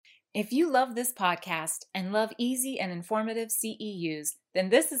If you love this podcast and love easy and informative CEUs, then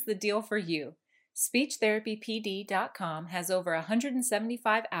this is the deal for you. SpeechTherapyPD.com has over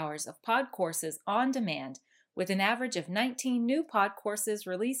 175 hours of pod courses on demand, with an average of 19 new pod courses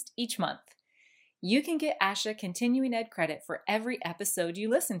released each month. You can get ASHA Continuing Ed credit for every episode you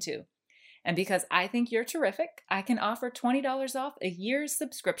listen to. And because I think you're terrific, I can offer $20 off a year's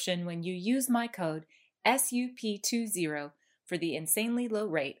subscription when you use my code SUP20 for the insanely low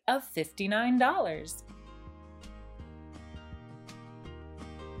rate of $59.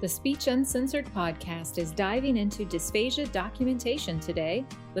 The Speech Uncensored podcast is diving into dysphagia documentation today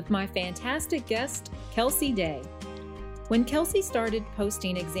with my fantastic guest, Kelsey Day. When Kelsey started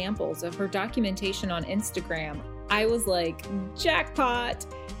posting examples of her documentation on Instagram, I was like, jackpot!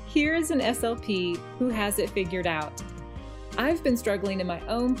 Here is an SLP who has it figured out. I've been struggling in my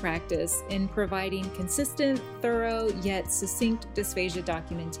own practice in providing consistent, thorough, yet succinct dysphagia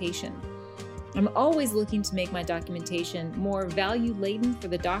documentation. I'm always looking to make my documentation more value-laden for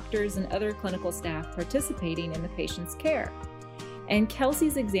the doctors and other clinical staff participating in the patient's care. And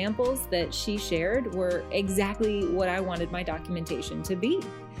Kelsey's examples that she shared were exactly what I wanted my documentation to be.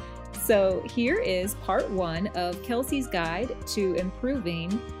 So here is part 1 of Kelsey's guide to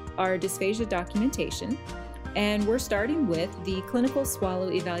improving our dysphagia documentation. And we're starting with the clinical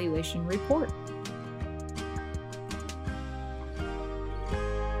swallow evaluation report.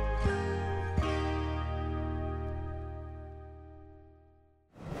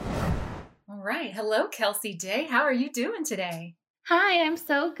 All right. Hello, Kelsey Day. How are you doing today? Hi, I'm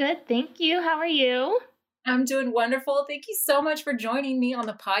so good. Thank you. How are you? I'm doing wonderful. Thank you so much for joining me on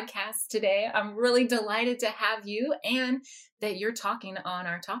the podcast today. I'm really delighted to have you and that you're talking on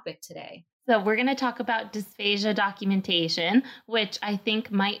our topic today. So we're going to talk about dysphagia documentation, which I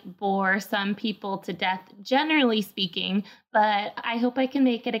think might bore some people to death, generally speaking, but I hope I can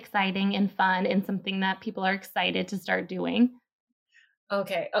make it exciting and fun and something that people are excited to start doing.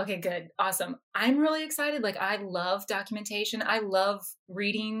 Okay, good. Awesome. I'm really excited. I love documentation. I love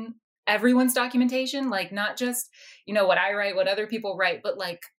reading everyone's documentation, not just, what I write, what other people write, but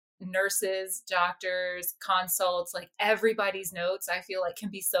nurses, doctors, consults, everybody's notes, I feel can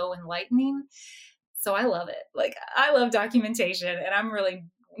be so enlightening. So I love it. I love documentation, and I'm really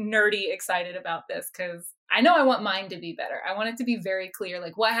nerdy excited about this because I know I want mine to be better. I want it to be very clear,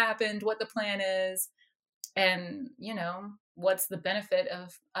 what happened, what the plan is, and, what's the benefit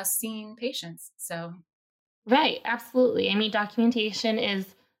of us seeing patients. So. Right. Absolutely. I mean, documentation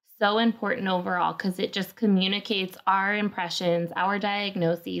is so important overall because it just communicates our impressions, our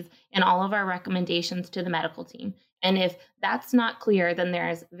diagnoses, and all of our recommendations to the medical team. And if that's not clear, then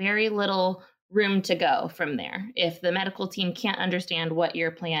there's very little room to go from there. If the medical team can't understand what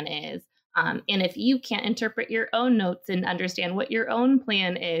your plan is, and if you can't interpret your own notes and understand what your own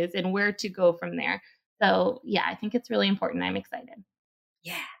plan is and where to go from there. So yeah, I think it's really important. I'm excited.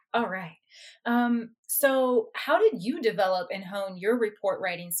 Yeah. All right. So how did you develop and hone your report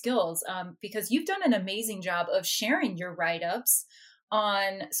writing skills? Because you've done an amazing job of sharing your write-ups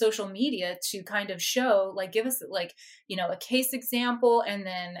on social media to kind of show, give us a case example and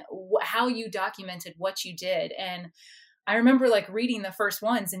then how you documented what you did. And I remember reading the first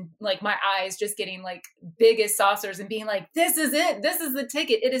ones and my eyes just getting big as saucers and being this is it. This is the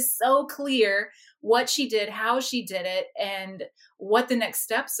ticket. It is so clear what she did, how she did it, and what the next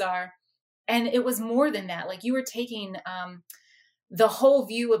steps are. And it was more than that. You were taking the whole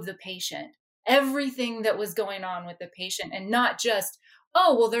view of the patient, everything that was going on with the patient, and not just,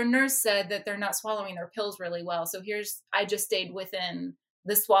 oh, well, their nurse said that they're not swallowing their pills really well. So I just stayed within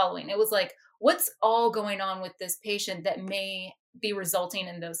the swallowing. It was what's all going on with this patient that may be resulting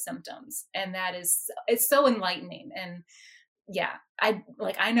in those symptoms. And it's so enlightening. And yeah,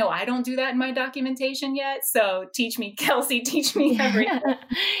 I know I don't do that in my documentation yet. So teach me, Kelsey, teach me everything.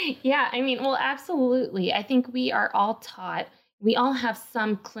 Yeah, I mean, well, absolutely. I think we are all taught, we all have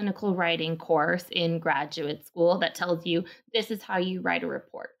some clinical writing course in graduate school that tells you this is how you write a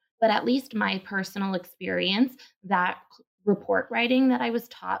report. But at least my personal experience, that report writing that I was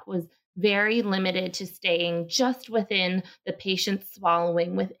taught was very limited to staying just within the patient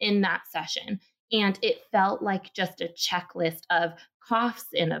swallowing within that session. And it felt like just a checklist of coughs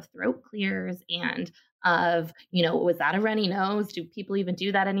and of throat clears and of, was that a runny nose? Do people even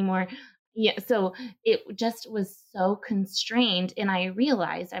do that anymore? Yeah. So it just was so constrained. And I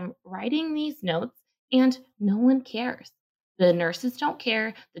realized I'm writing these notes and no one cares. The nurses don't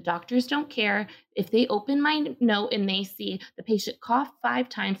care. The doctors don't care. If they open my note and they see the patient coughed 5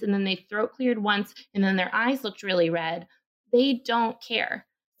 times and then they throat cleared once and then their eyes looked really red, they don't care.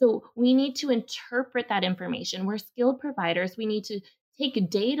 So we need to interpret that information. We're skilled providers. We need to take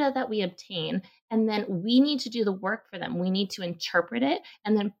data that we obtain, and then we need to do the work for them. We need to interpret it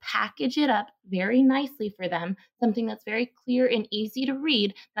and then package it up very nicely for them, something that's very clear and easy to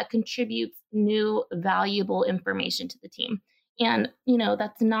read that contributes new, valuable information to the team. And,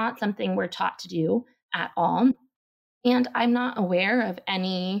 that's not something we're taught to do at all. And I'm not aware of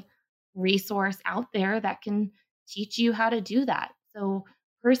any resource out there that can teach you how to do that. So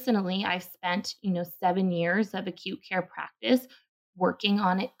personally, I've spent, 7 years of acute care practice working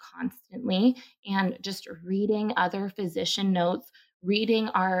on it constantly and just reading other physician notes, reading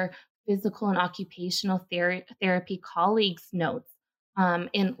our physical and occupational therapy colleagues' notes,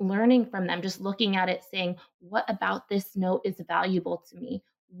 and learning from them, just looking at it, saying, what about this note is valuable to me?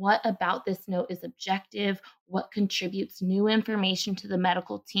 What about this note is objective? What contributes new information to the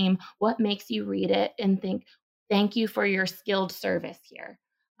medical team? What makes you read it and think, thank you for your skilled service here?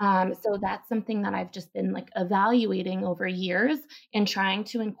 So that's something that I've just been like evaluating over years and trying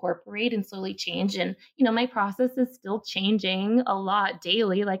to incorporate and slowly change. And, my process is still changing a lot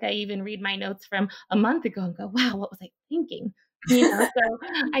daily. Like I even read my notes from a month ago and go, wow, what was I thinking? So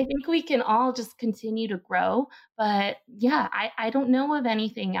I think we can all just continue to grow. But yeah, I don't know of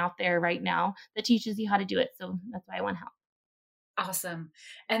anything out there right now that teaches you how to do it. So that's why I want help. Awesome.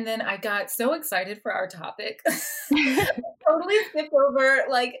 And then I got so excited for our topic. Oh, Totally skipped over,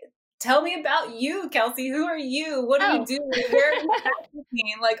 like, tell me about you, Kelsey. Who are you? What do you do? Where are you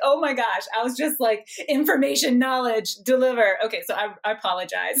practicing? Like, oh my gosh. I was just like, information, knowledge, deliver. Okay, so I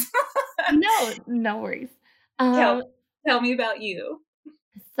apologize. no, no worries. Kel, Um, tell me about you.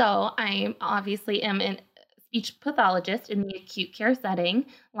 So I obviously am a speech pathologist in the acute care setting.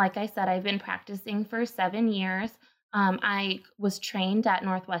 Like I said, I've been practicing for 7 years. I was trained at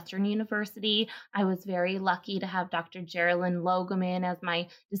Northwestern University. I was very lucky to have Dr. Geraldine Logeman as my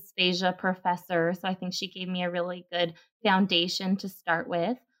dysphagia professor. So I think she gave me a really good foundation to start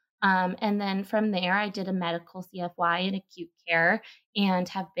with. And then from there, I did a medical CFY in acute care and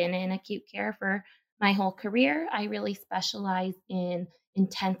have been in acute care for my whole career. I really specialize in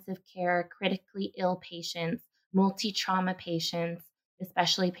intensive care, critically ill patients, multi trauma patients,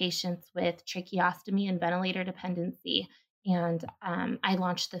 especially patients with tracheostomy and ventilator dependency. And I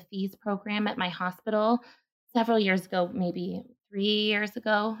launched the FEES program at my hospital several years ago, maybe 3 years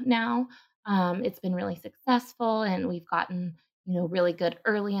ago now. It's been really successful, and we've gotten really good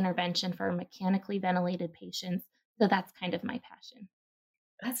early intervention for mechanically ventilated patients. So that's kind of my passion.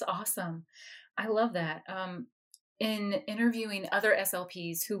 That's awesome. I love that. In interviewing other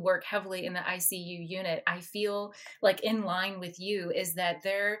SLPs who work heavily in the ICU unit, I feel like in line with you is that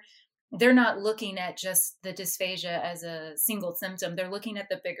they're not looking at just the dysphagia as a single symptom. They're looking at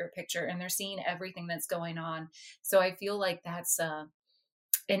the bigger picture and they're seeing everything that's going on. So I feel like that's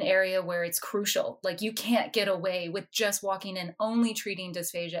an area where it's crucial. Like you can't get away with just walking in, only treating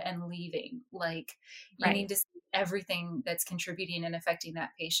dysphagia and leaving. Like you Right. need to see everything that's contributing and affecting that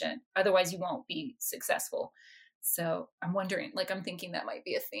patient. Otherwise you won't be successful. So I'm wondering, like, I'm thinking that might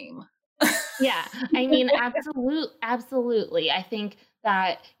be a theme. Yeah, I mean, absolutely. I think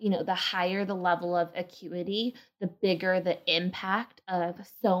that, the higher the level of acuity, the bigger the impact of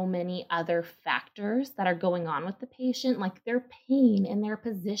so many other factors that are going on with the patient, like their pain and their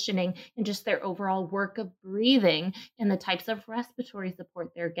positioning and just their overall work of breathing and the types of respiratory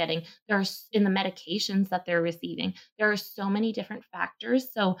support they're getting. There's in the medications that they're receiving. There are so many different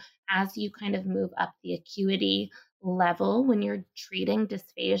factors. So as you kind of move up the acuity level when you're treating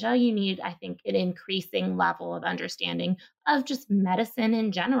dysphagia, you need, I think, an increasing level of understanding of just medicine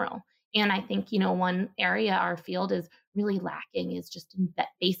in general. And I think, one area our field is really lacking is just in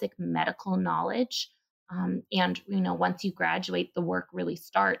basic medical knowledge. And, once you graduate, the work really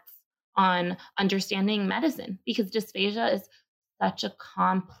starts on understanding medicine because dysphagia is such a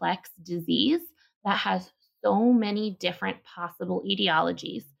complex disease that has so many different possible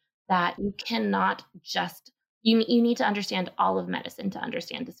etiologies that you cannot just you need to understand all of medicine to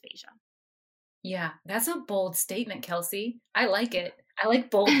understand dysphagia. Yeah, that's a bold statement, Kelsey. I like it. I like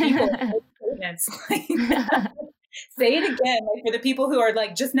bold people, bold statements. Say it again, like for the people who are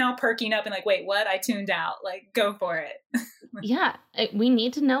like just now perking up and like, wait, what? I tuned out. Like, go for it. Yeah, we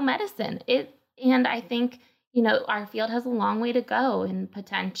need to know medicine. And I think, our field has a long way to go in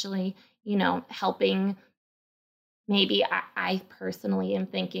potentially, helping. Maybe I personally am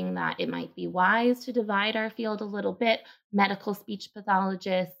thinking that it might be wise to divide our field a little bit, medical speech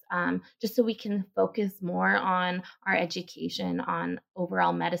pathologists, just so we can focus more on our education, on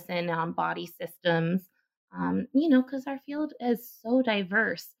overall medicine, on body systems, because our field is so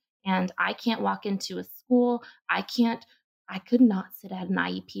diverse. And I can't walk into a school. I could not sit at an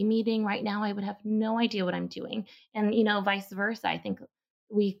IEP meeting right now. I would have no idea what I'm doing. And, vice versa. I think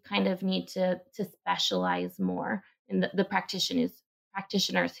we kind of need to specialize more in the practitioners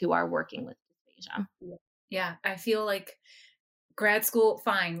who are working with dysphagia. Yeah. Yeah, I feel like grad school,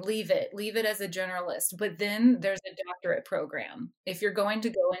 fine, leave it as a generalist. But then there's a doctorate program. If you're going to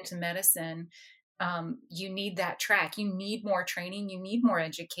go into medicine, you need that track. You need more training, you need more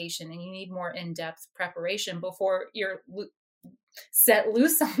education, and you need more in-depth preparation before you're set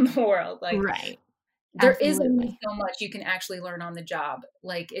loose on the world. Like Right. there is only Absolutely. so much you can actually learn on the job.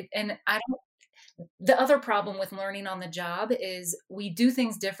 Like it, and I don't. The other problem with learning on the job is we do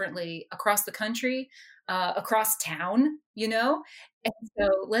things differently across the country, across town, you know? And so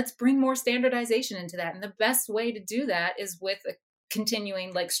let's bring more standardization into that. And the best way to do that is with a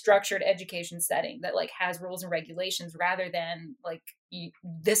continuing like structured education setting that like has rules and regulations rather than like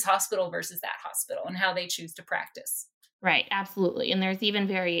this hospital versus that hospital and how they choose to practice. Right, absolutely. And there's even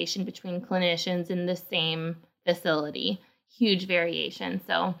variation between clinicians in the same facility, huge variation.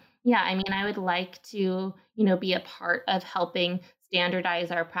 So, yeah, I mean, I would like to, be a part of helping standardize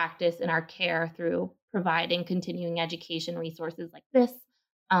our practice and our care through providing continuing education resources like this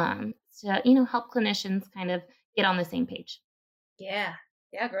to, help clinicians kind of get on the same page. Yeah.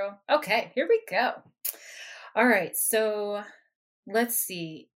 Yeah, girl. Okay, here we go. All right. So let's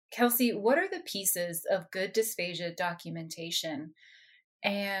see. Kelsey, what are the pieces of good dysphagia documentation?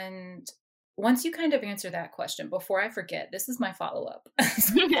 And once you kind of answer that question, before I forget, this is my follow up.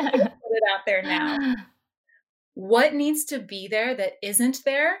 So I'm gonna put it out there now. What needs to be there that isn't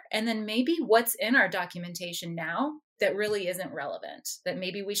there? And then maybe what's in our documentation now that really isn't relevant, that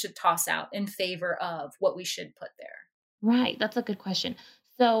maybe we should toss out in favor of what we should put there? Right, that's a good question.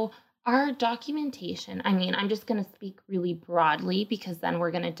 So, our documentation, I mean, I'm just going to speak really broadly because then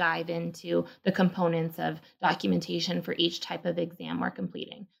we're going to dive into the components of documentation for each type of exam we're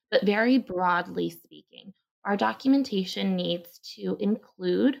completing. But very broadly speaking, our documentation needs to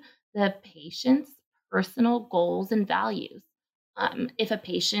include the patient's personal goals and values. If a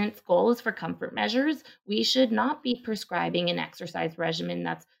patient's goal is for comfort measures, we should not be prescribing an exercise regimen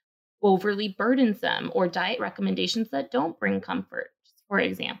that's overly burdensome or diet recommendations that don't bring comfort, for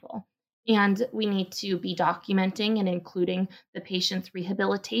example. And we need to be documenting and including the patient's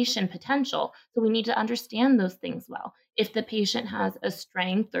rehabilitation potential. So we need to understand those things well. If the patient has a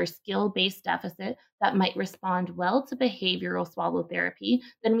strength or skill based deficit that might respond well to behavioral swallow therapy,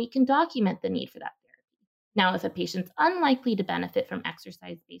 then we can document the need for that therapy. Now, if a patient's unlikely to benefit from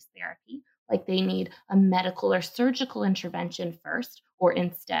exercise based therapy, like they need a medical or surgical intervention first or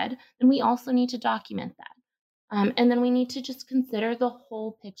instead, then we also need to document that. And then we need to just consider the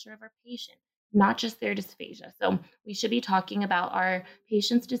whole picture of our patient, not just their dysphagia. So we should be talking about our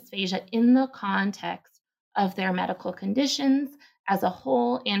patient's dysphagia in the context of their medical conditions as a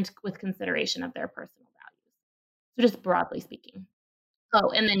whole and with consideration of their personal values. So just broadly speaking. Oh,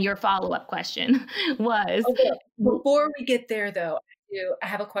 and then your follow-up question was, Okay. Before we get there, though, I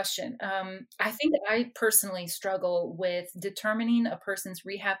have a question. I think that I personally struggle with determining a person's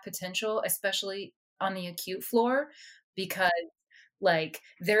rehab potential, especially on the acute floor, because like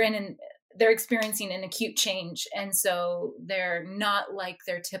they're experiencing an acute change, and so they're not like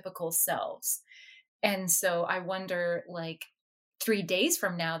their typical selves. And so I wonder, like 3 days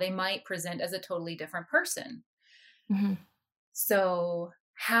from now, they might present as a totally different person. Mhm. So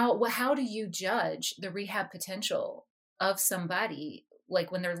how do you judge the rehab potential of somebody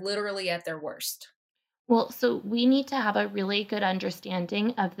like when they're literally at their worst? Well, so we need to have a really good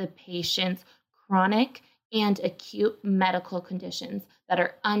understanding of the patient's chronic and acute medical conditions that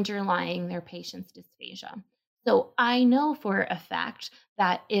are underlying their patient's dysphagia. So I know for a fact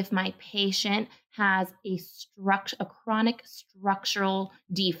that if my patient has a chronic structural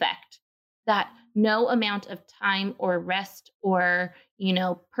defect, that no amount of time or rest or,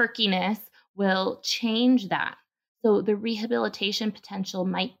 perkiness will change that. So the rehabilitation potential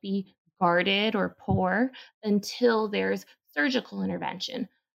might be guarded or poor until there's surgical intervention.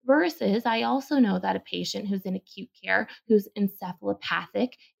 Versus, I also know that a patient who's in acute care, who's encephalopathic,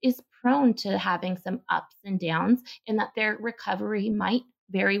 is prone to having some ups and downs, and that their recovery might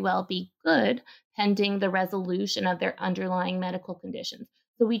very well be good pending the resolution of their underlying medical conditions.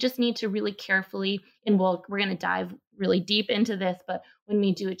 So we just need to really carefully, and we're going to dive really deep into this, but when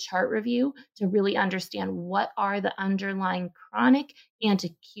we do a chart review, to really understand what are the underlying chronic and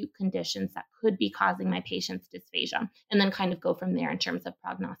acute conditions that could be causing my patient's dysphagia, and then kind of go from there in terms of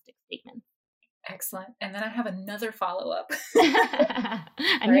prognostic statements. Excellent. And then I have another follow-up. I'm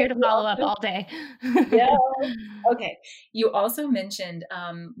All right. here to follow up all day. Yeah. Okay. You also mentioned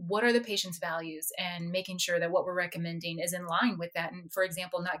what are the patient's values and making sure that what we're recommending is in line with that. And for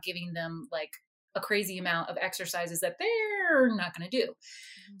example, not giving them like a crazy amount of exercises that they're not going to do.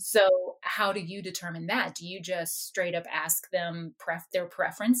 So, how do you determine that? Do you just straight up ask them their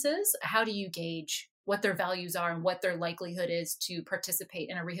preferences? How do you gauge what their values are and what their likelihood is to participate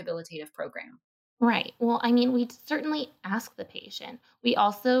in a rehabilitative program? Right. Well, I mean, we certainly ask the patient. We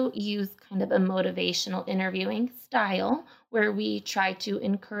also use kind of a motivational interviewing style where we try to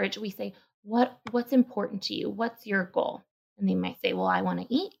encourage, we say, what's important to you? What's your goal? And they might say, well, I want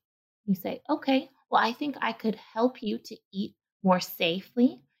to eat. You say, okay, well, I think I could help you to eat more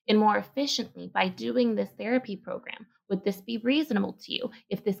safely and more efficiently by doing this therapy program. Would this be reasonable to you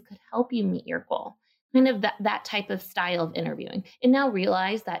if this could help you meet your goal? Kind of that type of style of interviewing. And now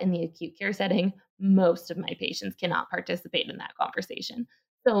realize that in the acute care setting, most of my patients cannot participate in that conversation.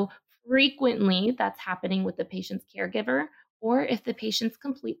 So frequently that's happening with the patient's caregiver, or if the patient's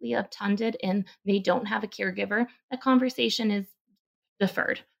completely obtunded and they don't have a caregiver, the conversation is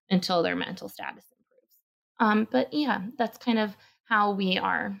deferred until their mental status improves. But yeah, that's kind of how we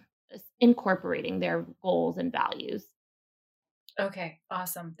are incorporating their goals and values. Okay,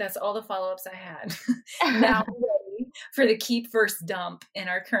 awesome. That's all the follow-ups I had. Now I'm ready for the keep first dump in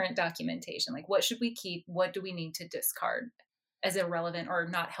our current documentation. Like, what should we keep? What do we need to discard as irrelevant or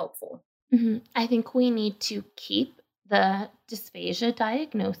not helpful? I think we need to keep the dysphagia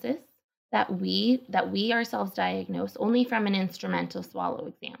diagnosis that we ourselves diagnose only from an instrumental swallow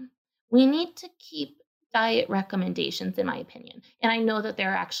exam. We need to keep diet recommendations, in my opinion. And I know that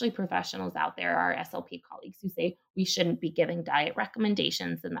there are actually professionals out there, our SLP colleagues, who say we shouldn't be giving diet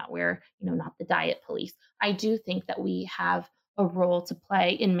recommendations and that we're, not the diet police. I do think that we have a role to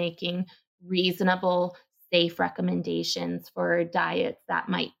play in making reasonable, safe recommendations for diets that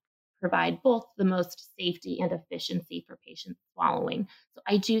might provide both the most safety and efficiency for patients swallowing. So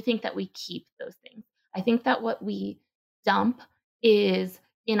I do think that we keep those things. I think that what we dump is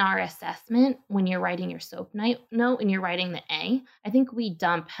in our assessment when you're writing your SOAP note and you're writing the A. I think we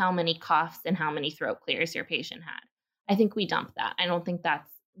dump how many coughs and how many throat clears your patient had. I think we dump that. I don't think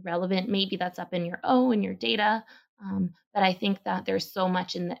that's relevant. Maybe that's up in your O in your data. But I think that there's so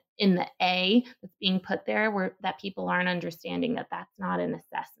much in the A that's being put there where that people aren't understanding that that's not an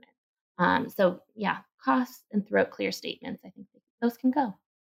assessment. So yeah, costs and throat clear statements, I think those can go.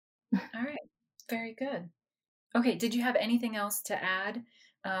 All right, very good. Okay, did you have anything else to add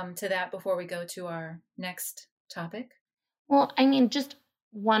to that before we go to our next topic? Well, I mean, just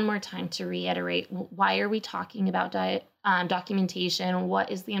one more time to reiterate, why are we talking about diet documentation?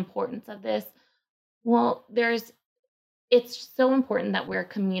 What is the importance of this? Well, it's so important that we're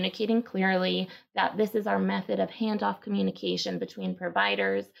communicating clearly that this is our method of handoff communication between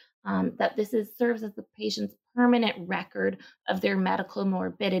providers, that serves as the patient's permanent record of their medical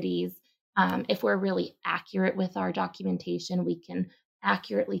morbidities. If we're really accurate with our documentation, we can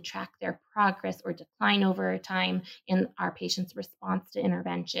accurately track their progress or decline over time in our patient's response to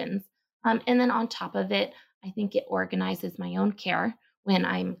interventions. And then on top of it, I think it organizes my own care when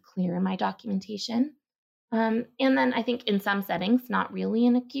I'm clear in my documentation. And then I think in some settings, not really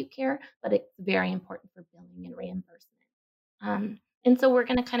in acute care, but it's very important for billing and reimbursement. And so we're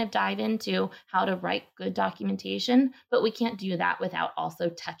going to kind of dive into how to write good documentation, but we can't do that without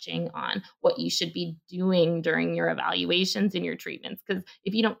also touching on what you should be doing during your evaluations and your treatments. Because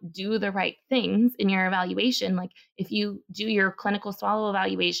if you don't do the right things in your evaluation, like if you do your clinical swallow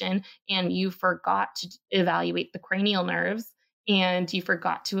evaluation and you forgot to evaluate the cranial nerves and you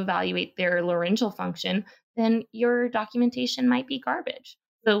forgot to evaluate their laryngeal function, then your documentation might be garbage.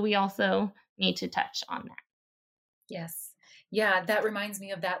 So we also need to touch on that. Yes. Yeah, that reminds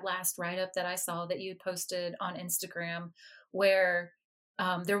me of that last write-up that I saw that you posted on Instagram where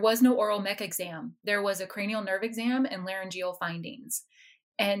there was no oral mech exam. There was a cranial nerve exam and laryngeal findings.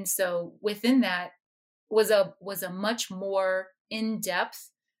 And so within that was a much more in-depth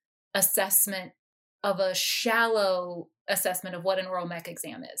assessment of a shallow assessment of what an oral mech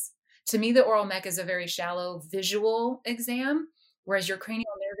exam is. To me, the oral mech is a very shallow visual exam, whereas your cranial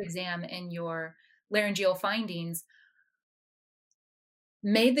nerve exam and your laryngeal findings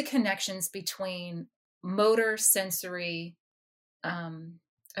made the connections between motor, sensory, um,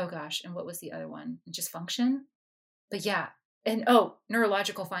 oh gosh, and what was the other one? Just function. But yeah, and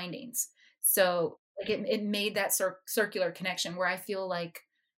neurological findings. So like it made that circular connection where I feel like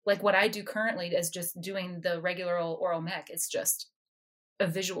what I do currently is just doing the regular oral mech. It's just a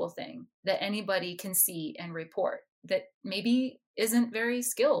visual thing that anybody can see and report that maybe isn't very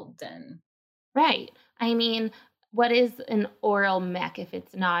skilled then. Right. I mean, what is an oral mech if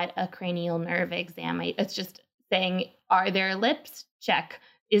it's not a cranial nerve exam? It's just saying, are there lips? Check.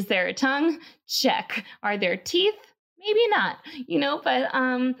 Is there a tongue? Check. Are there teeth? Maybe not, but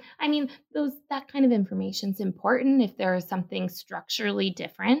I mean, those that kind of information is important if there is something structurally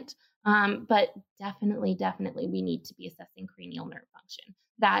different. But definitely we need to be assessing cranial nerve function.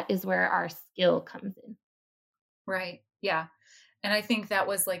 That is where our skill comes in. Right. Yeah. And I think that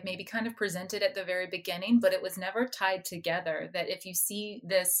was like maybe kind of presented at the very beginning, but it was never tied together that if you see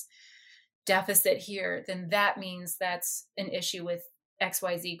this deficit here, then that means that's an issue with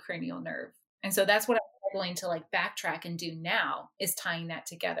XYZ cranial nerve. And so that's what I'm going to like backtrack and do now is tying that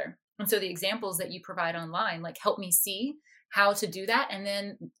together. And so the examples that you provide online like help me see how to do that. And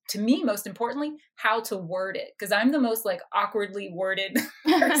then to me, most importantly, how to word it. Because I'm the most like awkwardly worded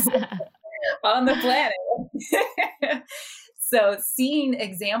person on the planet. So seeing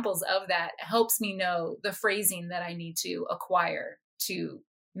examples of that helps me know the phrasing that I need to acquire to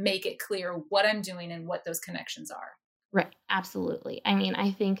make it clear what I'm doing and what those connections are. Right, absolutely. I mean,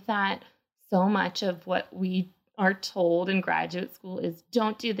 I think that so much of what we are told in graduate school is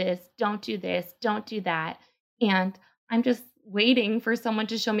don't do this, don't do this, don't do that. And I'm just waiting for someone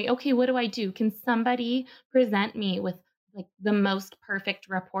to show me, okay, what do I do? Can somebody present me with like the most perfect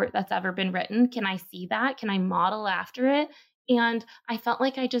report that's ever been written? Can I see that? Can I model after it? And I felt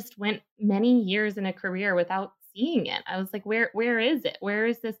like I just went many years in a career without seeing it. I was like, where is it? Where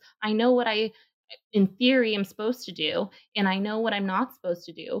is this? I know what I in theory am supposed to do and I know what I'm not supposed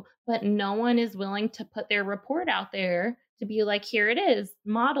to do, but no one is willing to put their report out there to be like, here it is,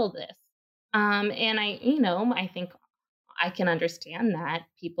 model this. And I think I can understand that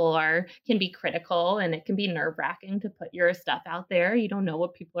people can be critical and it can be nerve-wracking to put your stuff out there. You don't know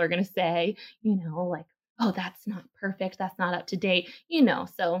what people are going to say, like, oh, that's not perfect, that's not up to date,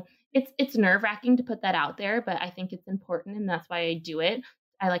 so it's nerve-wracking to put that out there, but I think it's important and that's why I do it.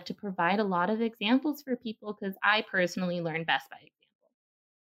 I like to provide a lot of examples for people because I personally learn best by example.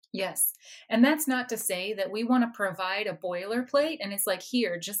 Yes. And that's not to say that we want to provide a boilerplate and it's like,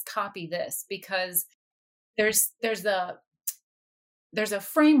 here, just copy this because there's there's a there's a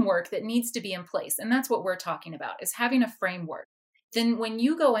framework that needs to be in place. And that's what we're talking about is having a framework. Then when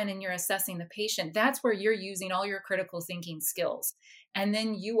you go in and you're assessing the patient, that's where you're using all your critical thinking skills. And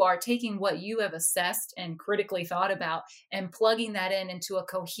then you are taking what you have assessed and critically thought about and plugging that in into a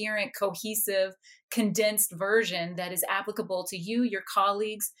coherent, cohesive, condensed version that is applicable to you, your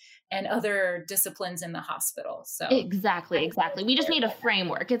colleagues, and other disciplines in the hospital. So Exactly. We just need a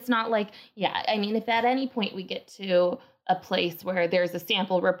framework. It's not like, yeah, I mean, if at any point we get to a place where there's a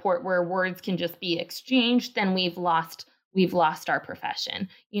sample report where words can just be exchanged, then we've lost our profession.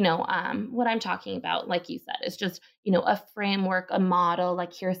 What I'm talking about, like you said, is just, a framework, a model,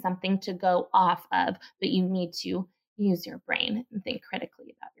 like here's something to go off of, but you need to use your brain and think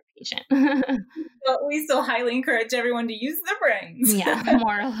critically about your patient. but we still highly encourage everyone to use their brains. Yeah,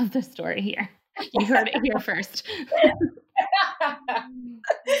 moral of the story here. You heard it here first.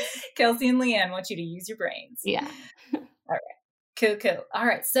 Kelsey and Leanne want you to use your brains. Yeah. All right. Cool. All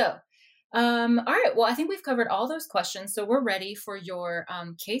right. So, all right. Well, I think we've covered all those questions. So we're ready for your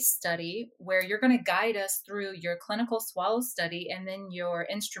case study where you're going to guide us through your clinical swallow study and then your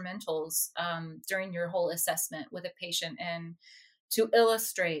instrumentals during your whole assessment with a patient and to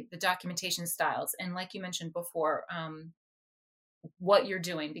illustrate the documentation styles. And like you mentioned before, what you're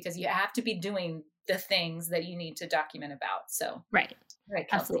doing because you have to be doing the things that you need to document about. So, Right. right,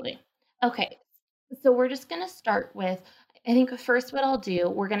 Kelsey. Absolutely. Okay. So we're just going to start with, I think first what I'll do,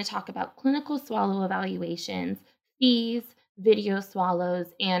 we're going to talk about clinical swallow evaluations, fees, video swallows,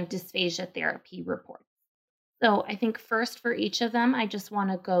 and dysphagia therapy reports. So I think first for each of them, I just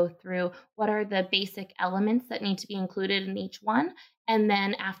want to go through what are the basic elements that need to be included in each one. And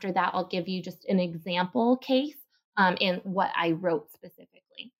then after that, I'll give you just an example case in what I wrote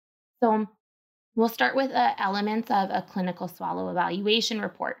specifically. So we'll start with elements of a clinical swallow evaluation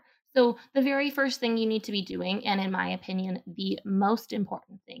report. So, the very first thing you need to be doing, and in my opinion, the most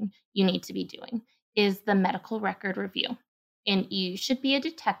important thing you need to be doing, is the medical record review. And you should be a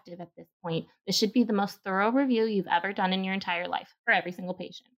detective at this point. This should be the most thorough review you've ever done in your entire life for every single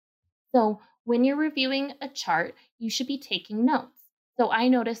patient. So, when you're reviewing a chart, you should be taking notes. So, I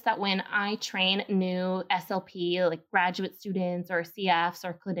noticed that when I train new SLP, like graduate students or CFs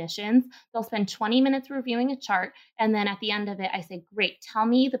or clinicians, they'll spend 20 minutes reviewing a chart. And then at the end of it, I say, great, tell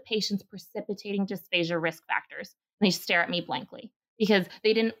me the patient's precipitating dysphagia risk factors. And they stare at me blankly because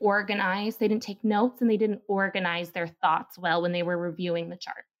they didn't organize, they didn't take notes, and they didn't organize their thoughts well when they were reviewing the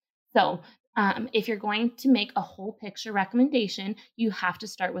chart. So, If you're going to make a whole picture recommendation, you have to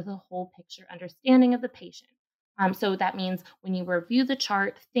start with a whole picture understanding of the patient. So that means when you review the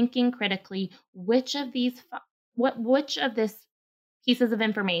chart, thinking critically, which of this pieces of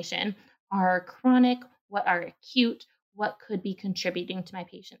information are chronic, what are acute, what could be contributing to my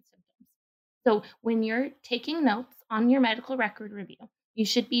patient's symptoms. So when you're taking notes on your medical record review, you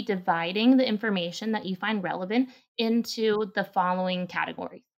should be dividing the information that you find relevant into the following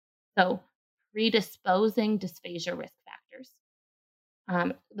categories. So predisposing dysphagia risk factors,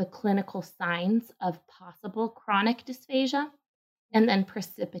 the clinical signs of possible chronic dysphagia, and then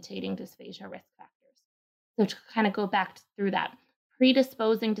precipitating dysphagia risk factors. So to kind of go back through that,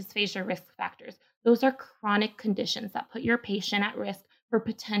 predisposing dysphagia risk factors, those are chronic conditions that put your patient at risk for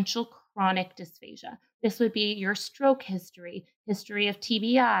potential chronic dysphagia. This would be your stroke history, history of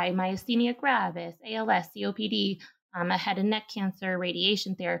TBI, myasthenia gravis, ALS, COPD, a head and neck cancer,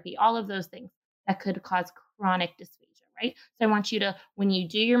 radiation therapy, all of those things that could cause chronic dysphagia, right? So I want you to, when you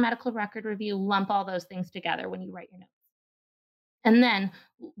do your medical record review, lump all those things together when you write your notes. And then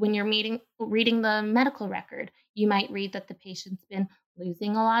when you're reading the medical record, you might read that the patient's been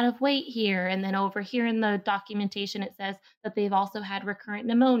losing a lot of weight here. And then over here in the documentation, it says that they've also had recurrent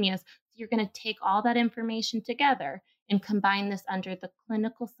pneumonias. So you're going to take all that information together and combine this under the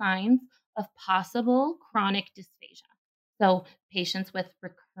clinical signs of possible chronic dysphagia. So patients with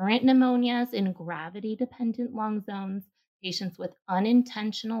recurrent pneumonias in gravity dependent lung zones, patients with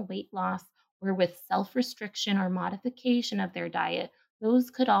unintentional weight loss, or with self restriction or modification of their diet, those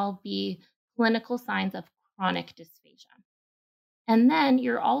could all be clinical signs of chronic dysphagia. And then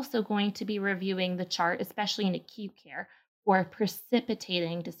you're also going to be reviewing the chart, especially in acute care, for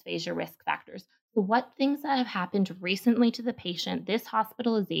precipitating dysphagia risk factors. So, what things that have happened recently to the patient, this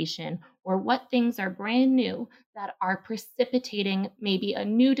hospitalization, or what things are brand new that are precipitating maybe a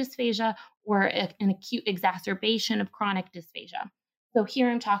new dysphagia or an acute exacerbation of chronic dysphagia. So, here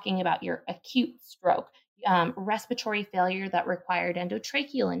I'm talking about your acute stroke, respiratory failure that required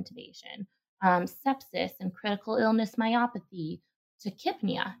endotracheal intubation, sepsis and critical illness myopathy,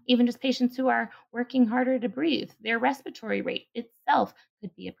 tachypnea, even just patients who are working harder to breathe. Their respiratory rate itself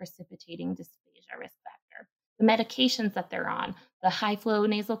could be a precipitating dysphagia risk factor. The medications that they're on, the high flow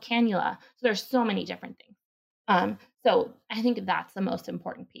nasal cannula. So there's so many different things. So I think that's the most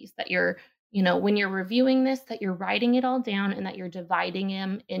important piece that when you're reviewing this, that you're writing it all down and that you're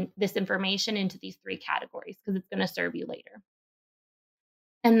dividing this information into these three categories because it's going to serve you later.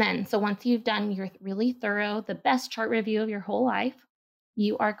 And then, so once you've done your really thorough, the best chart review of your whole life,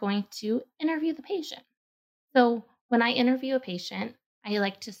 you are going to interview the patient. So when I interview a patient, I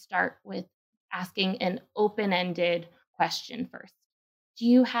like to start with asking an open-ended question first. Do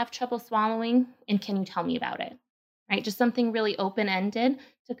you have trouble swallowing? And can you tell me about it? Right? Just something really open-ended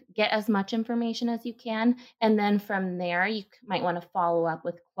to get as much information as you can. And then from there, you might want to follow up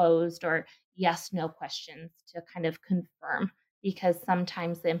with closed or yes, no questions to kind of confirm, because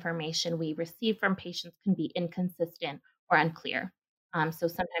sometimes the information we receive from patients can be inconsistent or unclear. So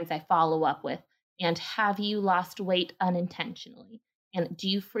sometimes I follow up with, and have you lost weight unintentionally? And do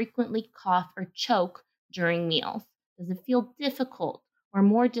you frequently cough or choke during meals? Does it feel difficult or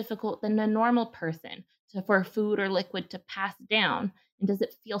more difficult than a normal person for food or liquid to pass down? And does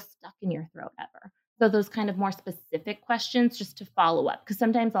it feel stuck in your throat ever? So those kind of more specific questions just to follow up. Because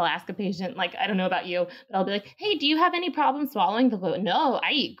sometimes I'll ask a patient, like, I don't know about you, but I'll be like, hey, do you have any problems swallowing? They'll go, no,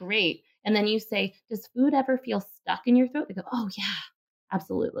 I eat great. And then you say, does food ever feel stuck in your throat? They go, oh, yeah,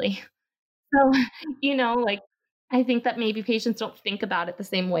 absolutely. So, like, I think that maybe patients don't think about it the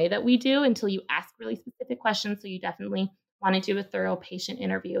same way that we do until you ask really specific questions. So you definitely want to do a thorough patient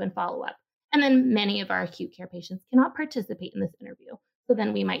interview and follow up. And then many of our acute care patients cannot participate in this interview. So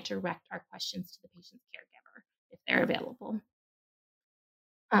then we might direct our questions to the patient's caregiver if they're available.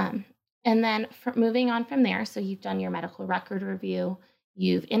 Um, and then moving on from there, so you've done your medical record review,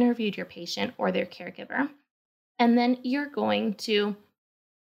 you've interviewed your patient or their caregiver, and then you're going to,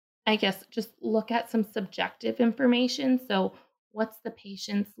 I guess, just look at some subjective information. So, what's the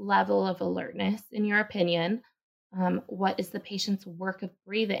patient's level of alertness, in your opinion? What is the patient's work of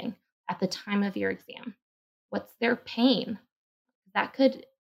breathing at the time of your exam? What's their pain? That could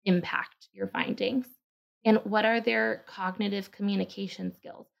impact your findings. And what are their cognitive communication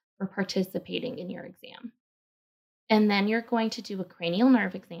skills for participating in your exam? And then you're going to do a cranial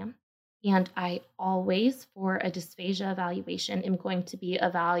nerve exam. And I always, for a dysphagia evaluation, am going to be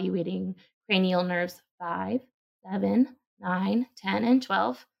evaluating cranial nerves 5, 7, 9, 10, and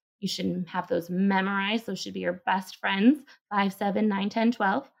 12. You should have those memorized. Those should be your best friends, 5, 7, 9, 10,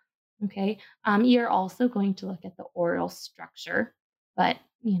 12. Okay. You're also going to look at the oral structure but,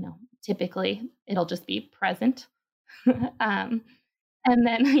 typically it'll just be present. um, and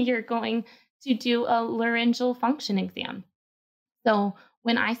then you're going to do a laryngeal function exam. So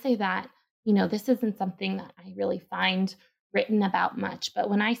when I say that, this isn't something that I really find written about much. But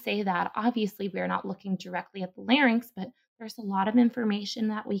when I say that, obviously we're not looking directly at the larynx, but there's a lot of information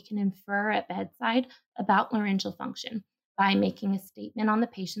that we can infer at bedside about laryngeal function by making a statement on the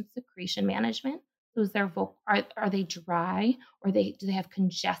patient's secretion management. So is are they dry, or do they have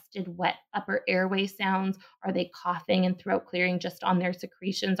congested, wet upper airway sounds? Are they coughing and throat clearing just on their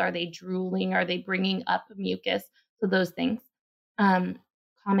secretions? Are they drooling? Are they bringing up mucus? So those things. um,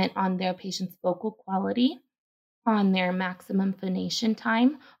 Comment on their patient's vocal quality, on their maximum phonation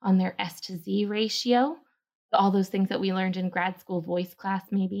time, on their S to Z ratio, all those things that we learned in grad school voice class,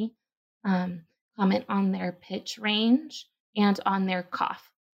 maybe. Um, Comment on their pitch range and on their cough.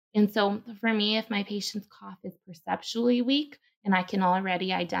 And so for me, if my patient's cough is perceptually weak, and I can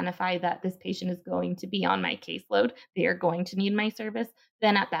already identify that this patient is going to be on my caseload, they are going to need my service,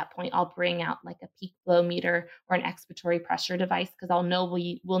 then at that point, I'll bring out like a peak flow meter or an expiratory pressure device, because I'll know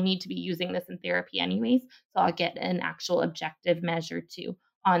we will need to be using this in therapy anyways. So I'll get an actual objective measure too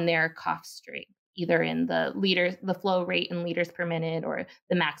on their cough strength, either in the flow rate in liters per minute, or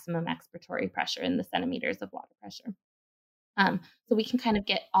the maximum expiratory pressure in the centimeters of water pressure. So we can kind of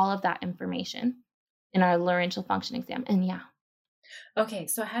get all of that information in our laryngeal function exam. And yeah. Okay,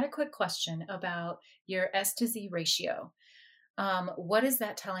 so I had a quick question about your S to Z ratio. What is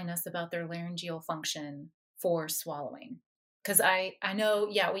that telling us about their laryngeal function for swallowing? Because I know,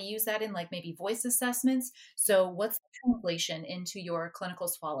 yeah, we use that in like maybe voice assessments. So what's the translation into your clinical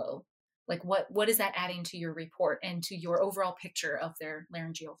swallow? Like what is that adding to your report and to your overall picture of their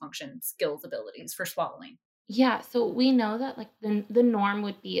laryngeal function skills abilities for swallowing? Yeah, so we know that like the norm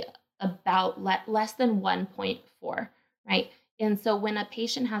would be about less than 1.4, right? And so when a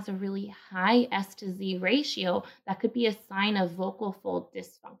patient has a really high S to Z ratio, that could be a sign of vocal fold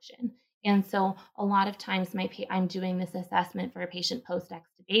dysfunction. And so a lot of times I'm doing this assessment for a patient post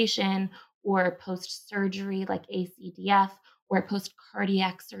extubation or post surgery like ACDF or post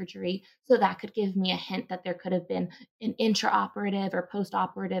cardiac surgery. So that could give me a hint that there could have been an intraoperative or post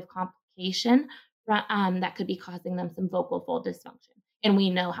operative complication that could be causing them some vocal fold dysfunction. And we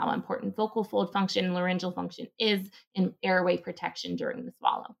know how important vocal fold function and laryngeal function is in airway protection during the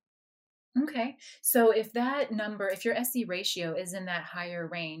swallow. Okay. So if that number, if your SC ratio is in that higher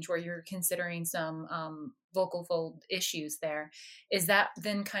range where you're considering some vocal fold issues there, is that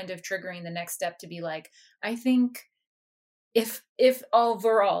then kind of triggering the next step to be like, I think if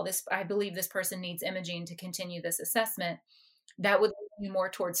overall this, I believe this person needs imaging to continue this assessment, that would lead you more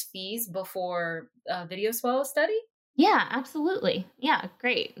towards fees before a video swallow study? Yeah, absolutely. Yeah,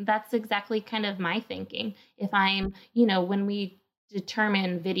 great. That's exactly kind of my thinking. If when we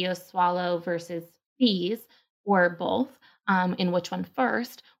determine video swallow versus fees or both, in which one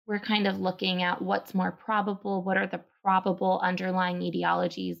first, we're kind of looking at what's more probable, what are the probable underlying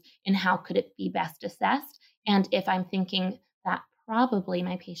etiologies, and how could it be best assessed. And if I'm thinking that probably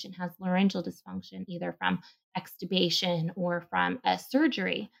my patient has laryngeal dysfunction, either from extubation or from a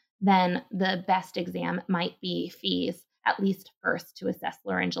surgery, then the best exam might be fees, at least first, to assess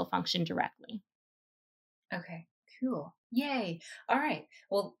laryngeal function directly. Okay, cool. Yay. All right.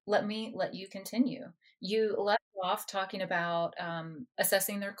 Well, let me let you continue. You left off talking about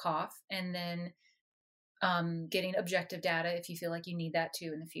assessing their cough and then getting objective data if you feel like you need that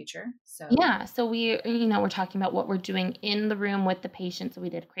too in the future. So, Yeah, so we're talking about what we're doing in the room with the patient. So we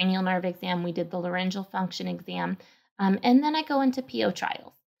did cranial nerve exam, we did the laryngeal function exam, and then I go into PO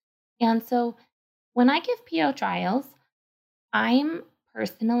trials. And so when I give PO trials, I'm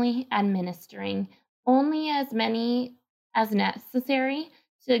personally administering only as many as necessary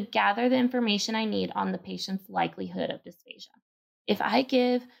to gather the information I need on the patient's likelihood of dysphagia. If I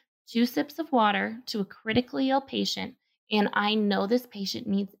give 2 sips of water to a critically ill patient and I know this patient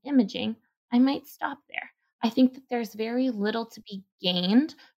needs imaging, I might stop there. I think that there's very little to be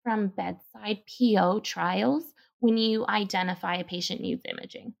gained from bedside PO trials when you identify a patient needs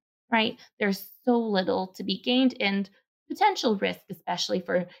imaging, right? There's so little to be gained, and potential risk, especially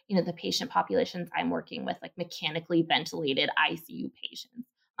for the patient populations I'm working with, like mechanically ventilated ICU patients.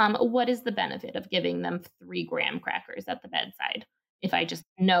 What is the benefit of giving them 3 graham crackers at the bedside if I just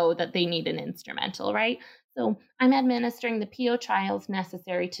know that they need an instrumental, right? So I'm administering the PO trials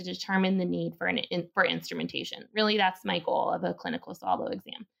necessary to determine the need for instrumentation. Really, that's my goal of a clinical swallow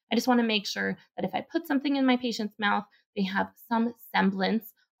exam. I just want to make sure that if I put something in my patient's mouth, they have some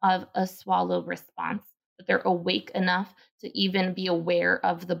semblance of a swallow response, that they're awake enough to even be aware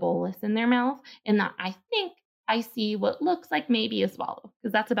of the bolus in their mouth, and that I think I see what looks like maybe a swallow,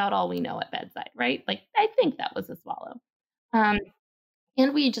 because that's about all we know at bedside, right? Like, I think that was a swallow. Um,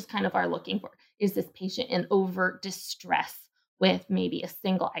 and we just kind of are looking for, is this patient in overt distress with maybe a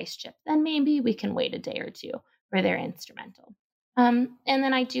single ice chip? Then maybe we can wait a day or two for their instrumental. And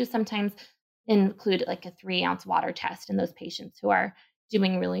then I do sometimes include like a 3-ounce water test in those patients who are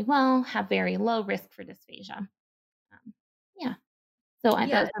doing really well, have very low risk for dysphagia. Yeah. So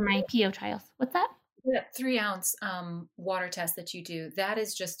Yeah, those are my PO trials. What's that? the 3-ounce water test that you do, that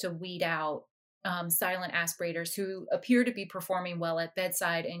is just to weed out silent aspirators who appear to be performing well at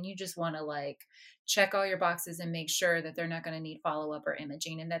bedside, and you just want to like check all your boxes and make sure that they're not going to need follow-up or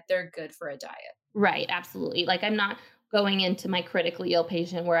imaging and that they're good for a diet. Right, absolutely. Like, I'm not going into my critically ill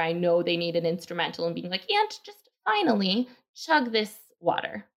patient where I know they need an instrumental and being like, "And just finally chug this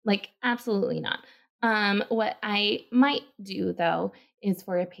water." Like, absolutely not. What I might do though is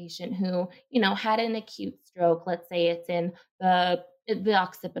for a patient who, had an acute stroke, let's say it's in the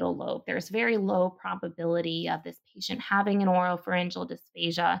occipital lobe. There's very low probability of this patient having an oropharyngeal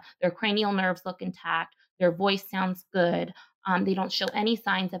dysphagia. Their cranial nerves look intact, their voice sounds good, they don't show any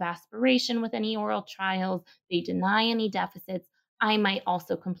signs of aspiration with any oral trials. They deny any deficits. I might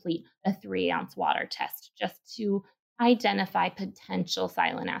also complete a 3-ounce water test just to identify potential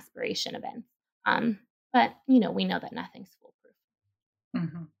silent aspiration events. But we know that nothing's foolproof.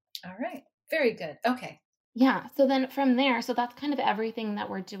 Hmm. All right. Very good. Okay. Yeah. So then from there, so that's kind of everything that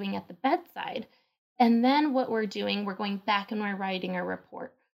we're doing at the bedside. And then what we're doing, we're going back and we're writing a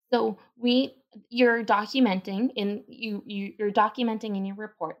report. So you're documenting you're documenting in your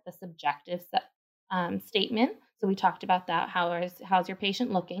report the subjective statement. So we talked about that. How's your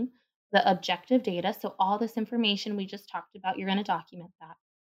patient looking? The objective data. So all this information we just talked about, you're going to document that.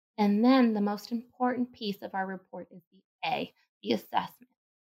 And then the most important piece of our report is the assessment.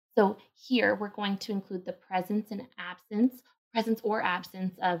 So here we're going to include the presence or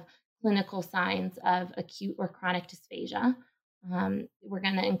absence of clinical signs of acute or chronic dysphagia. We're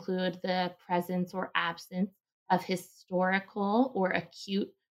going to include the presence or absence of historical or acute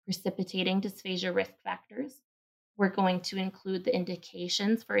precipitating dysphagia risk factors. We're going to include the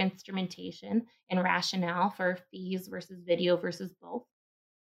indications for instrumentation and rationale for fees versus video versus both.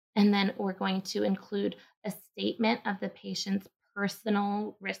 And then we're going to include a statement of the patient's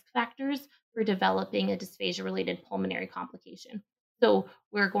personal risk factors for developing a dysphagia related pulmonary complication. So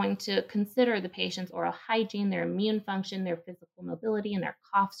we're going to consider the patient's oral hygiene, their immune function, their physical mobility, and their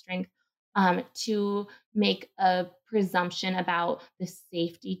cough strength to make a presumption about the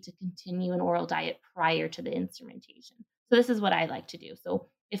safety to continue an oral diet prior to the instrumentation. So this is what I like to do. So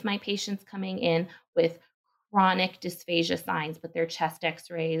if my patient's coming in with chronic dysphagia signs, but their chest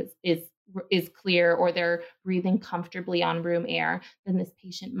X-ray is clear or they're breathing comfortably on room air, then this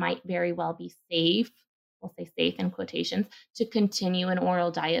patient might very well be safe. We'll say safe in quotations to continue an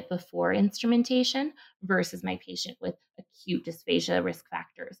oral diet before instrumentation versus my patient with acute dysphagia risk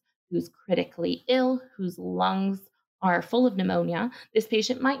factors who's critically ill, whose lungs are full of pneumonia. This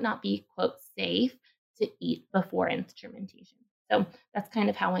patient might not be, quote, safe to eat before instrumentation. So that's kind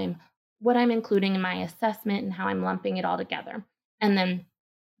of what I'm including in my assessment and how I'm lumping it all together. And then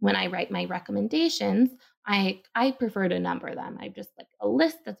when I write my recommendations, I prefer to number them. I just like a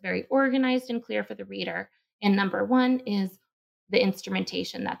list that's very organized and clear for the reader. And number one is the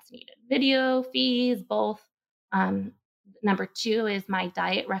instrumentation that's needed. Video, fees, both. Number two is my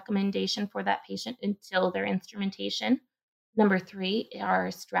diet recommendation for that patient until their instrumentation. Number three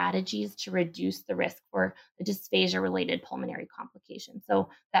are strategies to reduce the risk for the dysphagia related pulmonary complications. So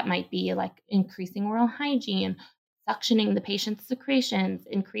that might be like increasing oral hygiene, suctioning the patient's secretions,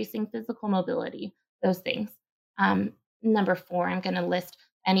 increasing physical mobility, those things. Number four, I'm going to list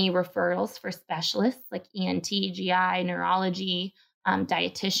any referrals for specialists like ENT, GI, neurology,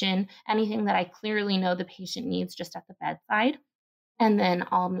 dietitian, anything that I clearly know the patient needs just at the bedside. And then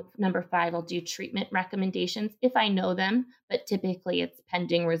number five, I'll do treatment recommendations if I know them, but typically it's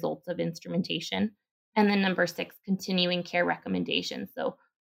pending results of instrumentation. And then number six, continuing care recommendations. So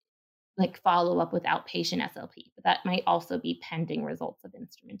like follow up with outpatient SLP, but that might also be pending results of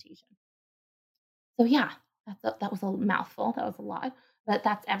instrumentation. So yeah, that was a mouthful. That was a lot, but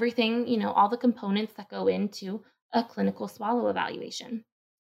that's everything, all the components that go into a clinical swallow evaluation.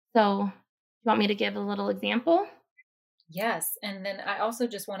 So you want me to give a little example? Yes. And then I also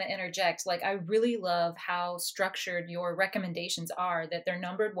just want to interject, like, I really love how structured your recommendations are, that they're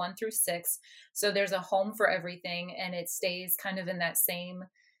numbered 1 through 6. So there's a home for everything and it stays kind of in that same,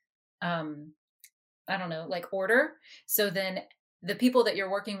 um, I don't know, like order. So then the people that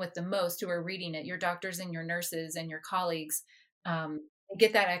you're working with the most who are reading it, your doctors and your nurses and your colleagues,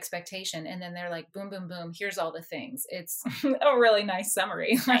 get that expectation, and then they're like, boom, boom, boom, here's all the things. It's a really nice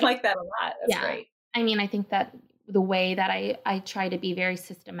summary. I Right. like that a lot. That's Yeah. great. I mean, I think that the way that I try to be very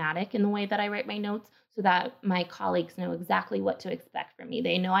systematic in the way that I write my notes so that my colleagues know exactly what to expect from me.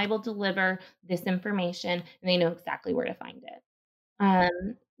 They know I will deliver this information and they know exactly where to find it.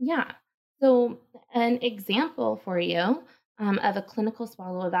 Yeah. So, an example for you of a clinical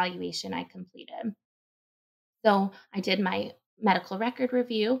swallow evaluation I completed. So, I did my medical record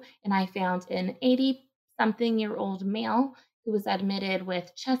review and I found an 80 something year old male who was admitted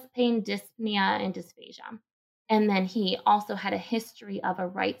with chest pain, dyspnea, and dysphagia. And then he also had a history of a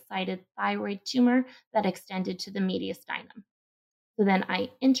right sided thyroid tumor that extended to the mediastinum. So then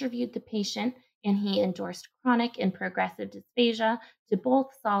I interviewed the patient, and he endorsed chronic and progressive dysphagia to both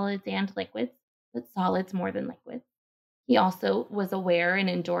solids and liquids, but solids more than liquids. He also was aware and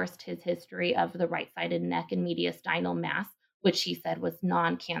endorsed his history of the right sided neck and mediastinal mass, which he said was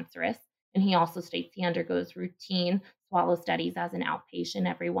non cancerous. And he also states he undergoes routine swallow studies as an outpatient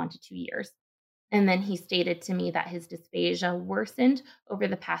every 1 to 2 years. And then he stated to me that his dysphagia worsened over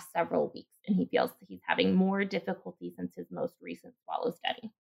the past several weeks, and he feels that he's having more difficulty since his most recent swallow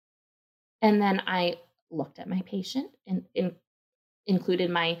study. And then I looked at my patient and included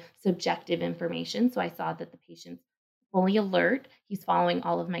my subjective information. So I saw that the patient's fully alert. He's following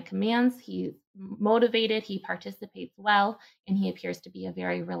all of my commands. He's motivated. He participates well, and he appears to be a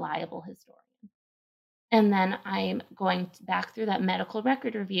very reliable historian. And then I'm going back through that medical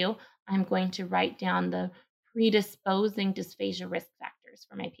record review. I'm going to write down the predisposing dysphagia risk factors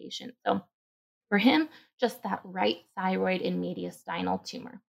for my patient. So for him, just that right thyroid and mediastinal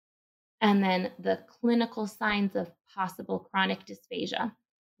tumor. And then the clinical signs of possible chronic dysphagia.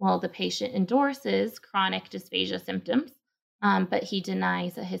 Well, the patient endorses chronic dysphagia symptoms, but he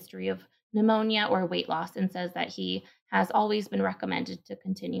denies a history of pneumonia or weight loss and says that he has always been recommended to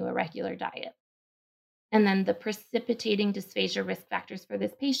continue a regular diet. And then the precipitating dysphagia risk factors for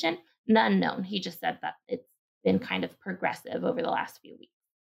this patient, none known. He just said that it's been kind of progressive over the last few weeks.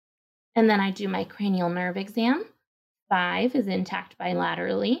 And then I do my cranial nerve exam. 5 is intact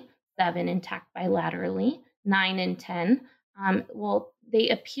bilaterally, 7 intact bilaterally, 9 and 10. Well, they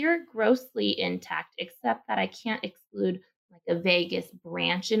appear grossly intact, except that I can't exclude like a vagus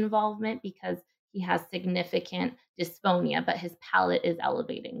branch involvement because he has significant dysphonia, but his palate is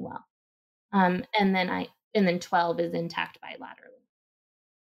elevating well. And then 12 is intact bilaterally.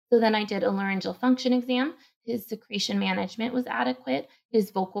 So then I did a laryngeal function exam. His secretion management was adequate.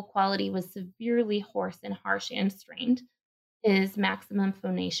 His vocal quality was severely hoarse and harsh and strained. His maximum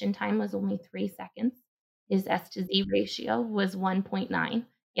phonation time was only 3 seconds. His S to Z ratio was 1.9.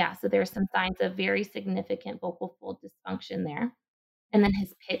 Yeah, so there's some signs of very significant vocal fold dysfunction there. And then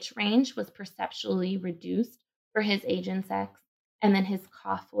his pitch range was perceptually reduced for his age and sex. And then his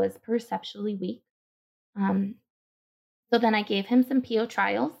cough was perceptually weak. Um, so then I gave him some PO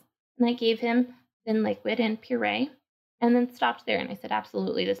trials, and I gave him thin liquid and puree, and then stopped there. And I said,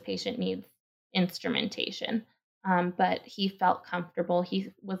 absolutely, this patient needs instrumentation. But he felt comfortable.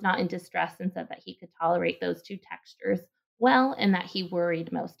 He was not in distress and said that he could tolerate those two textures well, and that he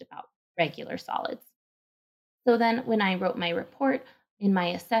worried most about regular solids. So then when I wrote my report in my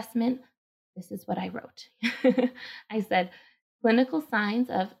assessment, this is what I wrote. I said, clinical signs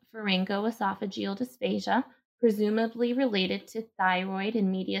of pharyngoesophageal dysphagia, presumably related to thyroid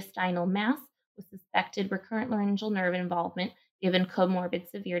and mediastinal mass with suspected recurrent laryngeal nerve involvement given comorbid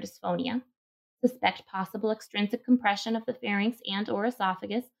severe dysphonia. Suspect possible extrinsic compression of the pharynx and or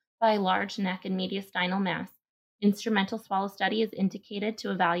esophagus by large neck and mediastinal mass. Instrumental swallow study is indicated to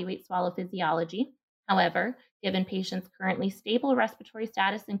evaluate swallow physiology. However, given patient's currently stable respiratory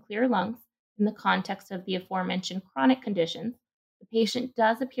status and clear lungs, in the context of the aforementioned chronic conditions, the patient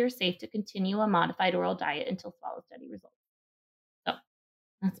does appear safe to continue a modified oral diet until swallow study results. So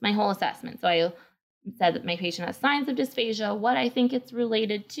that's my whole assessment. So I said that my patient has signs of dysphagia, what I think it's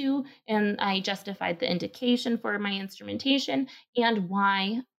related to, and I justified the indication for my instrumentation and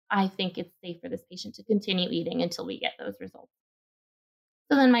why I think it's safe for this patient to continue eating until we get those results.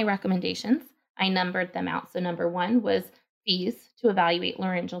 So then my recommendations, I numbered them out. So number 1 was fees to evaluate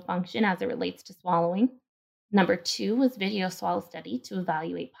laryngeal function as it relates to swallowing. Number 2 was video swallow study to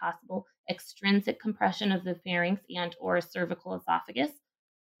evaluate possible extrinsic compression of the pharynx and or cervical esophagus.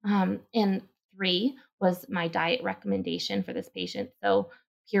 And 3 was my diet recommendation for this patient. So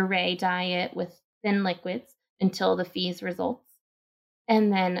puree diet with thin liquids until the fees results.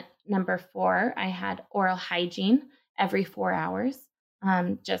 And then number 4, I had oral hygiene every 4 hours,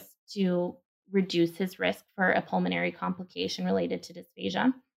 just to reduce his risk for a pulmonary complication related to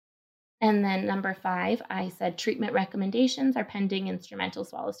dysphagia. And then number 5, I said treatment recommendations are pending instrumental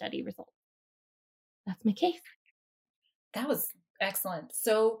swallow study results. That's my case. That was excellent.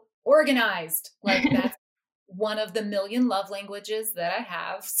 So organized. Like that's one of the million love languages that I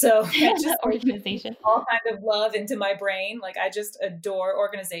have. So that just Organization. all kind of love into my brain. Like I just adore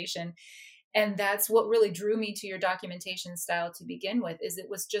organization. And that's what really drew me to your documentation style to begin with, is it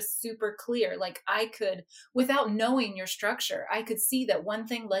was just super clear. Like I could, without knowing your structure, I could see that one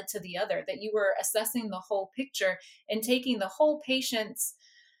thing led to the other, that you were assessing the whole picture and taking the whole patient's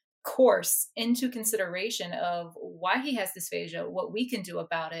course into consideration of why he has dysphagia, what we can do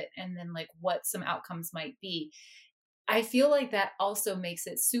about it, and then like what some outcomes might be. I feel like that also makes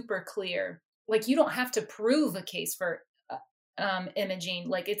it super clear. Like you don't have to prove a case for imaging.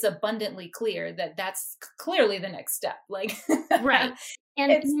 Like it's abundantly clear that that's clearly the next step. Like Right.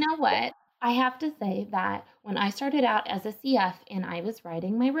 And it's you know what? I have to say that when I started out as a CF and I was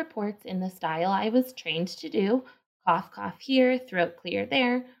writing my reports in the style I was trained to do, cough, cough here, throat clear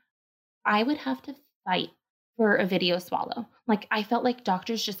there, I would have to fight for a video swallow. Like, I felt like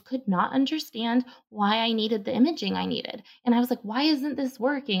doctors just could not understand why I needed the imaging I needed. And I was like, why isn't this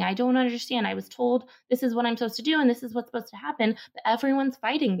working? I don't understand. I was told this is what I'm supposed to do and this is what's supposed to happen, but everyone's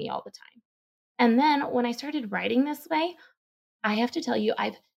fighting me all the time. And then when I started writing this way, I have to tell you,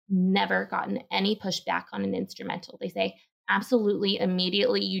 I've never gotten any pushback on an instrumental. They say, absolutely,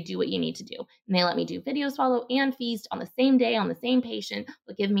 immediately, you do what you need to do. And they let me do video swallow and feast on the same day on the same patient,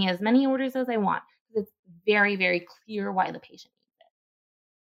 but give me as many orders as I want. Because it's very, very clear why the patient needs it.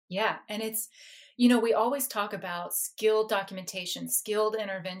 yeah. And it's, we always talk about skilled documentation, skilled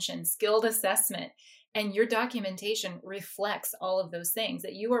intervention, skilled assessment. And your documentation reflects all of those things,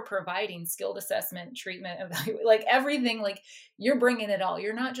 that you are providing skilled assessment, treatment, like everything, like you're bringing it all.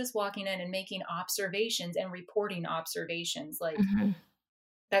 You're not just walking in and making observations and reporting observations. Like Mhm.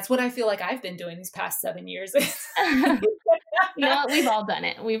 that's what I feel like I've been doing these past 7 years. You know what? We've all done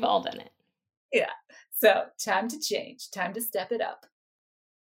it. We've all done it. Yeah. So time to change, time to step it up.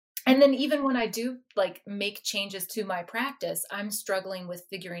 And then even when I do like make changes to my practice, I'm struggling with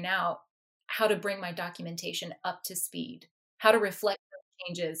figuring out how to bring my documentation up to speed, how to reflect those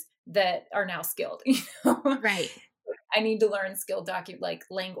changes that are now skilled. Right. I need to learn skilled like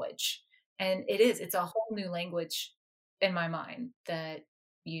language. And it's a whole new language in my mind that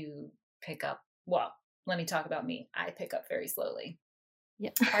you pick up. Well, let me talk about me. I pick up very slowly. Yeah.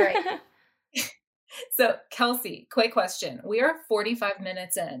 All right. So, Kelsey, quick question. We are 45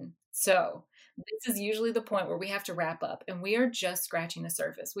 minutes in. So, this is usually the point where we have to wrap up, and we are just scratching the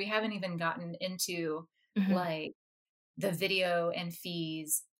surface. We haven't even gotten into Mhm. like the video and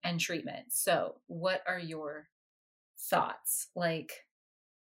fees and treatment. So, what are your thoughts? Like,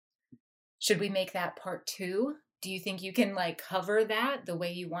 should we make that part 2? Do you think you can like cover that the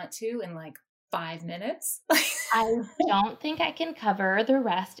way you want to in like 5 minutes? I don't think I can cover the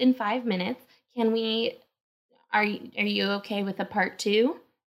rest in 5 minutes. Can we are you okay with a part 2?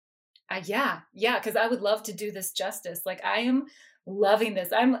 Yeah, yeah, because I would love to do this justice. Like I am loving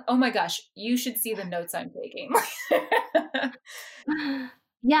this. Oh my gosh, you should see the notes I'm taking.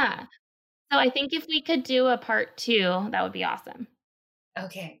 Yeah. So I think if we could do a part 2, that would be awesome.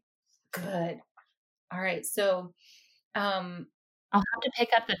 Okay, good. All right. So, um, I'll have to pick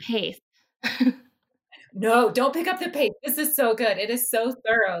up the pace. no, don't pick up the pace. This is so good. It is so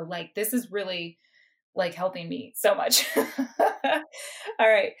thorough. Like this is really like helping me so much. All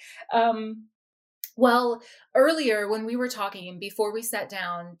right. Um, Well, earlier when we were talking, before we sat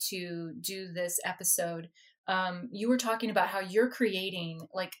down to do this episode, you were talking about how you're creating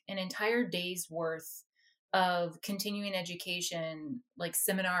like an entire day's worth of continuing education, like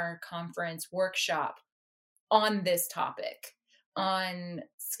seminar, conference, workshop on this topic, on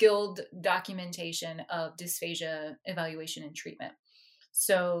skilled documentation of dysphagia evaluation and treatment.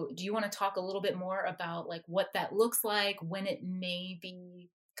 So, do you want to talk a little bit more about like what that looks like, when it may be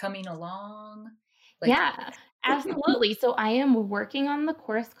coming along? Like, Yeah, absolutely. So I am working on the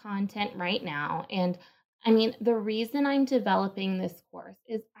course content right now. And I mean, the reason I'm developing this course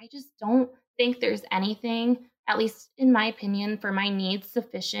is I just don't think there's anything, at least in my opinion, for my needs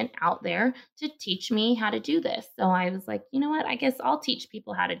sufficient out there to teach me how to do this. So I was like, you know what? I guess I'll teach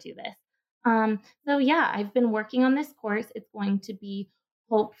people how to do this. So yeah, I've been working on this course. It's going to be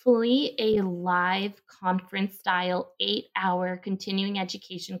hopefully a live conference style 8-hour continuing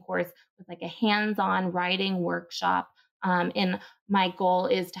education course with like a hands-on writing workshop. And my goal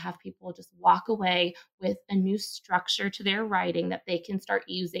is to have people just walk away with a new structure to their writing that they can start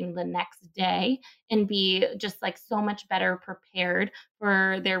using the next day and be just like so much better prepared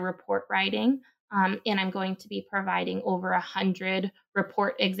for their report writing. And I'm going to be providing over 100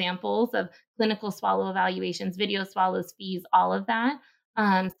 report examples of clinical swallow evaluations, video swallows, fees, all of that.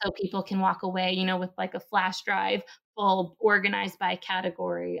 So people can walk away, with like a flash drive full organized by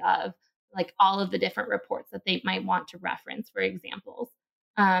category of like all of the different reports that they might want to reference for examples.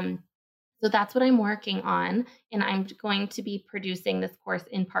 Um, so that's what I'm working on. And I'm going to be producing this course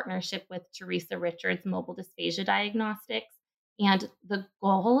in partnership with Teresa Richards' Mobile Dysphagia Diagnostics. And the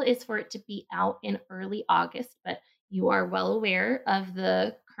goal is for it to be out in early August, but you are well aware of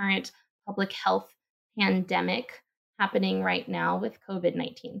the current public health pandemic happening right now with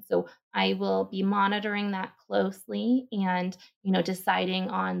COVID-19. So I will be monitoring that closely and, deciding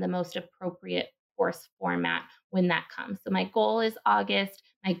on the most appropriate course format when that comes. So my goal is August.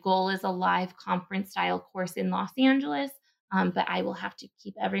 My goal is a live conference style course in Los Angeles, but I will have to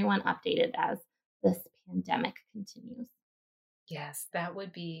keep everyone updated as this pandemic continues. Yes, that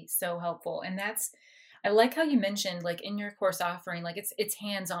would be so helpful. And I like how you mentioned, like in your course offering, like it's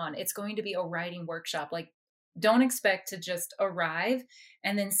hands-on. It's going to be a writing workshop. Like don't expect to just arrive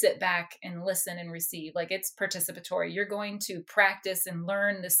and then sit back and listen and receive. Like it's participatory. You're going to practice and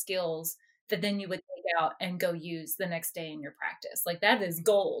learn the skills that then you would take out and go use the next day in your practice. Like that is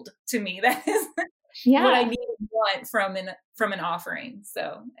gold to me. That is what I Yeah, need and want from an offering.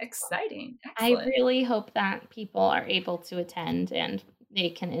 So exciting. I Excellent. really hope that people are able to attend and they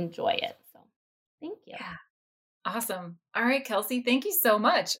can enjoy it. So thank you. Yeah. Awesome. All right, Kelsey, thank you so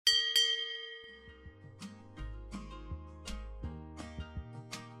much.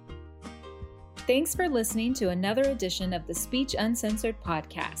 Thanks for listening to another edition of the Speech Uncensored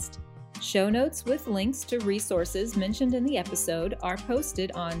podcast. Show notes with links to resources mentioned in the episode are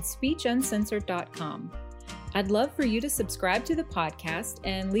posted on speechuncensored.com. I'd love for you to subscribe to the podcast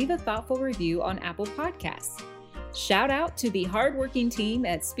and leave a thoughtful review on Apple Podcasts. Shout out to the hardworking team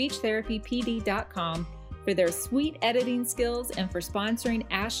at speechtherapypd.com for their sweet editing skills and for sponsoring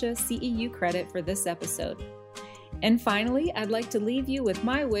ASHA CEU credit for this episode. And finally, I'd like to leave you with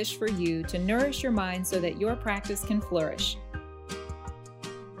my wish for you to nourish your mind so that your practice can flourish.